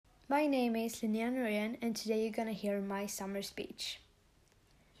My name is Linnea Norén, and today you're gonna hear my summer speech.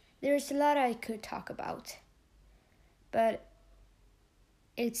 There's a lot I could talk about, but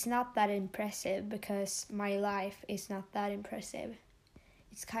it's not that impressive because my life is not that impressive.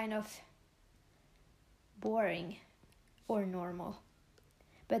 It's kind of boring or normal,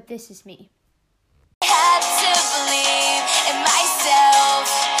 but this is me. I had to believe in myself.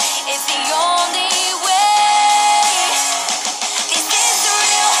 It's the only way. This is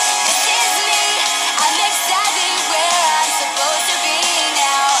real, this is me. I'm exactly where I'm supposed to be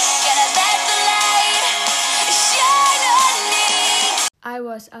now. Gonna let the light shine on me. I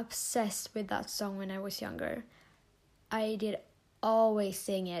was obsessed with that song when I was younger. I did always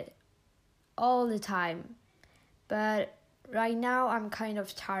sing it all the time, but right now I'm kind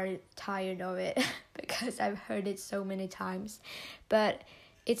of tired of it because I've heard it so many times. But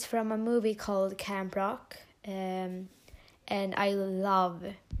it's from a movie called Camp Rock, and I loved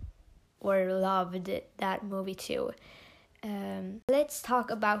that movie too. Let's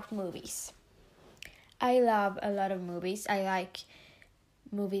talk about movies. I love a lot of movies. I like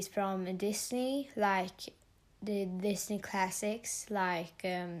movies from Disney, like the Disney classics, like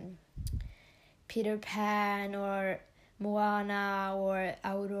Peter Pan or Moana or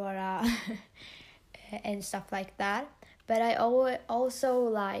Aurora and stuff like that. But I also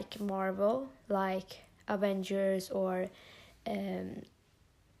like Marvel, like Avengers or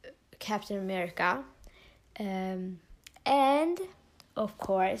Captain America. And, of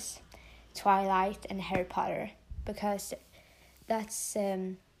course, Twilight and Harry Potter, because that's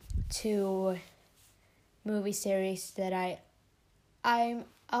two movie series that I'm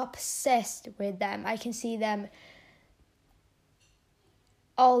obsessed with them. I can see them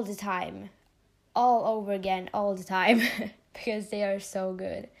all the time, all over again, all the time, because they are so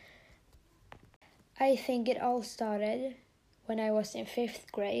good. I think it all started when I was in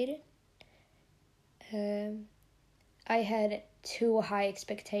 5th grade. I had too high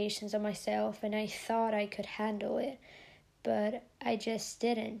expectations of myself and I thought I could handle it, but I just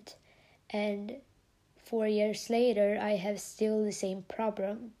didn't. And 4 years later, I have still the same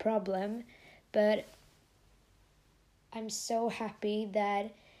problem, but I'm so happy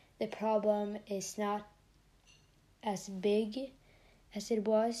that the problem is not as big as it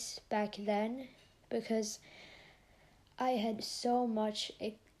was back then, because I had so much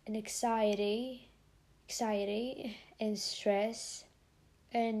anxiety and stress,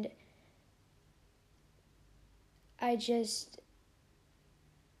 and I just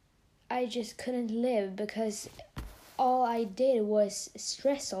couldn't live because all I did was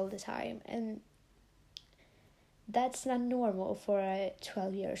stress all the time, and that's not normal for a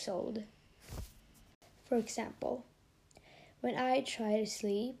 12 years old. For example, when I try to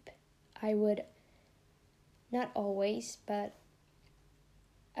sleep, I would, not always, but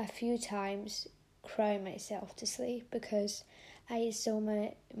a few times, cry myself to sleep because I had so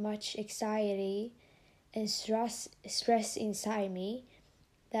much anxiety and stress inside me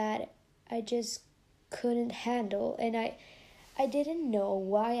that I just couldn't handle, and I didn't know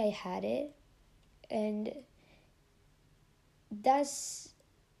why I had it, and that's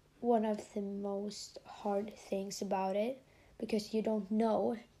one of the most hard things about it, because you don't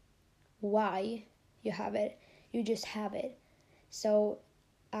know why you have it, you just have it. So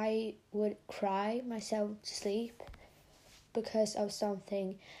I would cry myself to sleep because of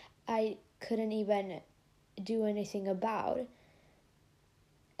something I couldn't even do anything about,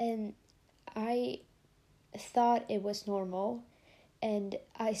 and I thought it was normal, and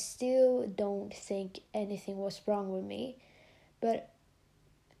I still don't think anything was wrong with me, but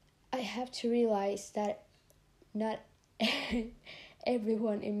I have to realize that not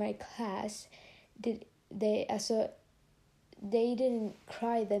everyone in my class they didn't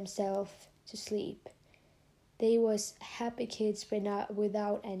cry themselves to sleep. They was happy kids but not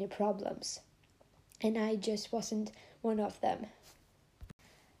without any problems, and I just wasn't one of them.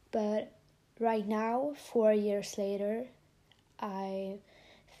 But right now, 4 years later, I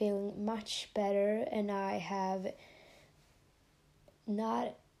feel much better, and I have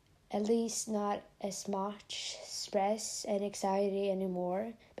not as much stress and anxiety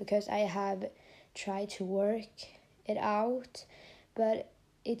anymore, because I have tried to work it out, but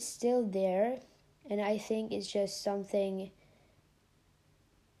it's still there, and I think it's just something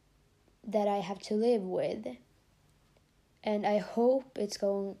that I have to live with, and I hope it's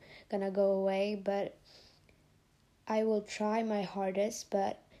gonna go away, but I will try my hardest,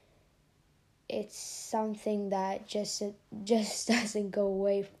 but it's something that just doesn't go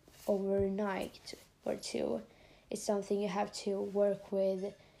away overnight or two. It's something you have to work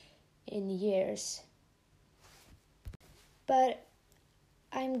with in years. But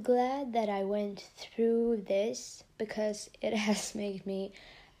I'm glad that I went through this because it has made me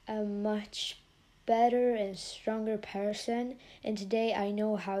a much better and stronger person, and today I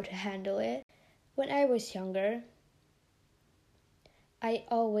know how to handle it. When I was younger, I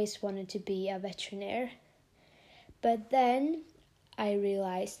always wanted to be a veterinarian, but then I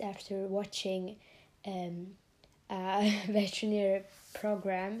realized after watching a veterinary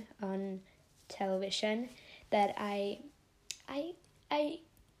program on television that I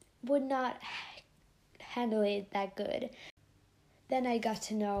would not handle it that good. Then I got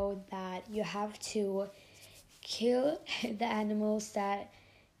to know that you have to kill the animals that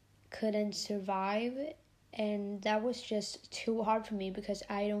couldn't survive, and that was just too hard for me because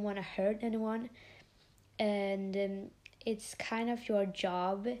I don't want to hurt anyone, and it's kind of your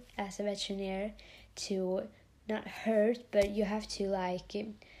job as a veterinarian to not hurt, but you have to like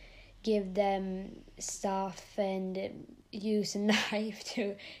give them stuff and use a knife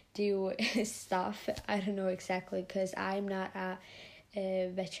to do stuff. I don't know exactly because I'm not a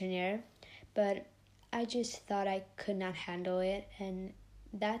veterinarian, but I just thought I could not handle it, and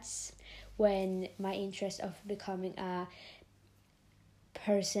that's when my interest of becoming a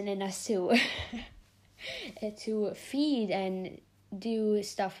person in a zoo to feed and do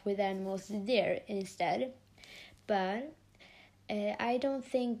stuff with animals there instead. But I don't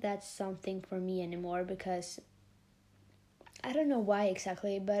think that's something for me anymore because I don't know why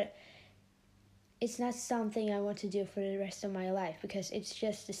exactly, but it's not something I want to do for the rest of my life because it's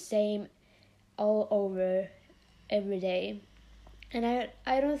just the same all over every day. And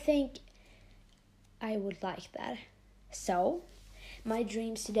I don't think I would like that. So, my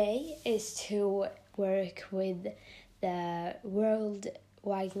dreams today is to work with the World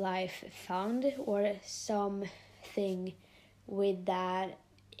Wildlife Fund or something with that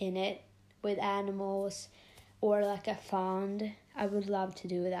in it, with animals or like a fund. I would love to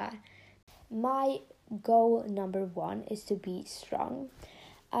do that. My goal number 1 is to be strong.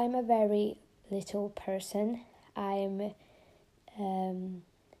 I'm a very little person. I'm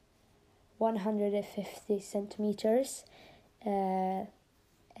 150 centimeters, and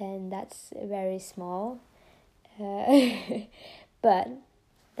that's very small. But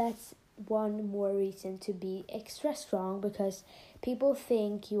that's one more reason to be extra strong because people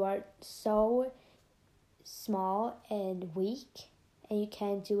think you are so small and weak and you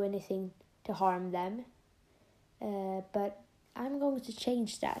can't do anything to harm them. But I'm going to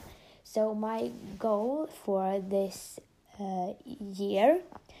change that. So my goal for this year,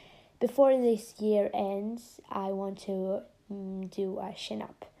 before this year ends, I want to do a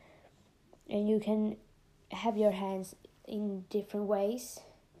chin-up. And you can have your hands in different ways.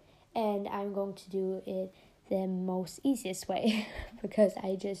 And I'm going to do it the most easiest way because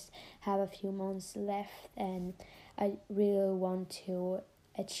I just have a few months left and I really want to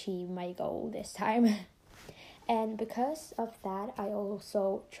achieve my goal this time. And because of that, I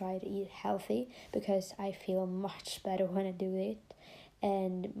also try to eat healthy because I feel much better when I do it.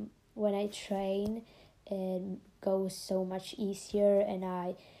 And when I train, it goes so much easier and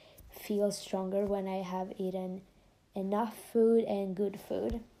I feel stronger when I have eaten enough food and good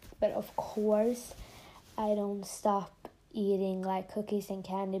food. But of course, I don't stop eating like cookies and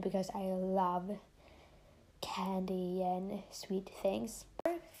candy because I love candy and sweet things.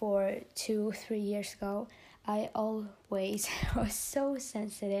 For 2-3 years ago, I always was so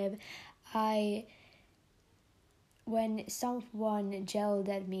sensitive. When someone yelled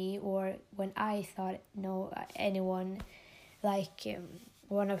at me or when I thought anyone like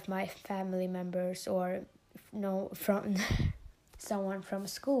one of my family members or from someone from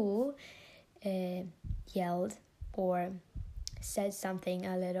school yelled or said something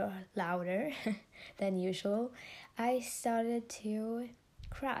a little louder than usual, I started to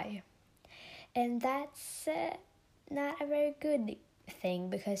cry. And that's not a very good thing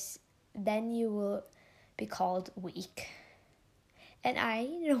because then you will be called weak. And I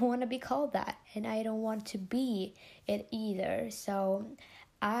don't want to be called that. And I don't want to be it either. So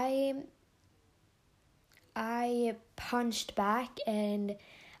I punched back and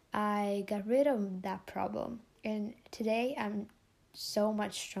I got rid of that problem. And today I'm so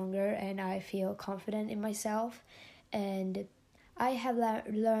much stronger and I feel confident in myself. And I have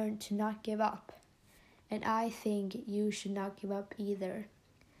learned to not give up. And I think you should not give up either.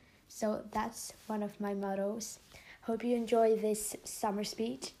 So that's one of my mottos. Hope you enjoy this summer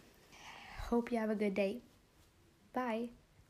speech. Hope you have a good day. Bye.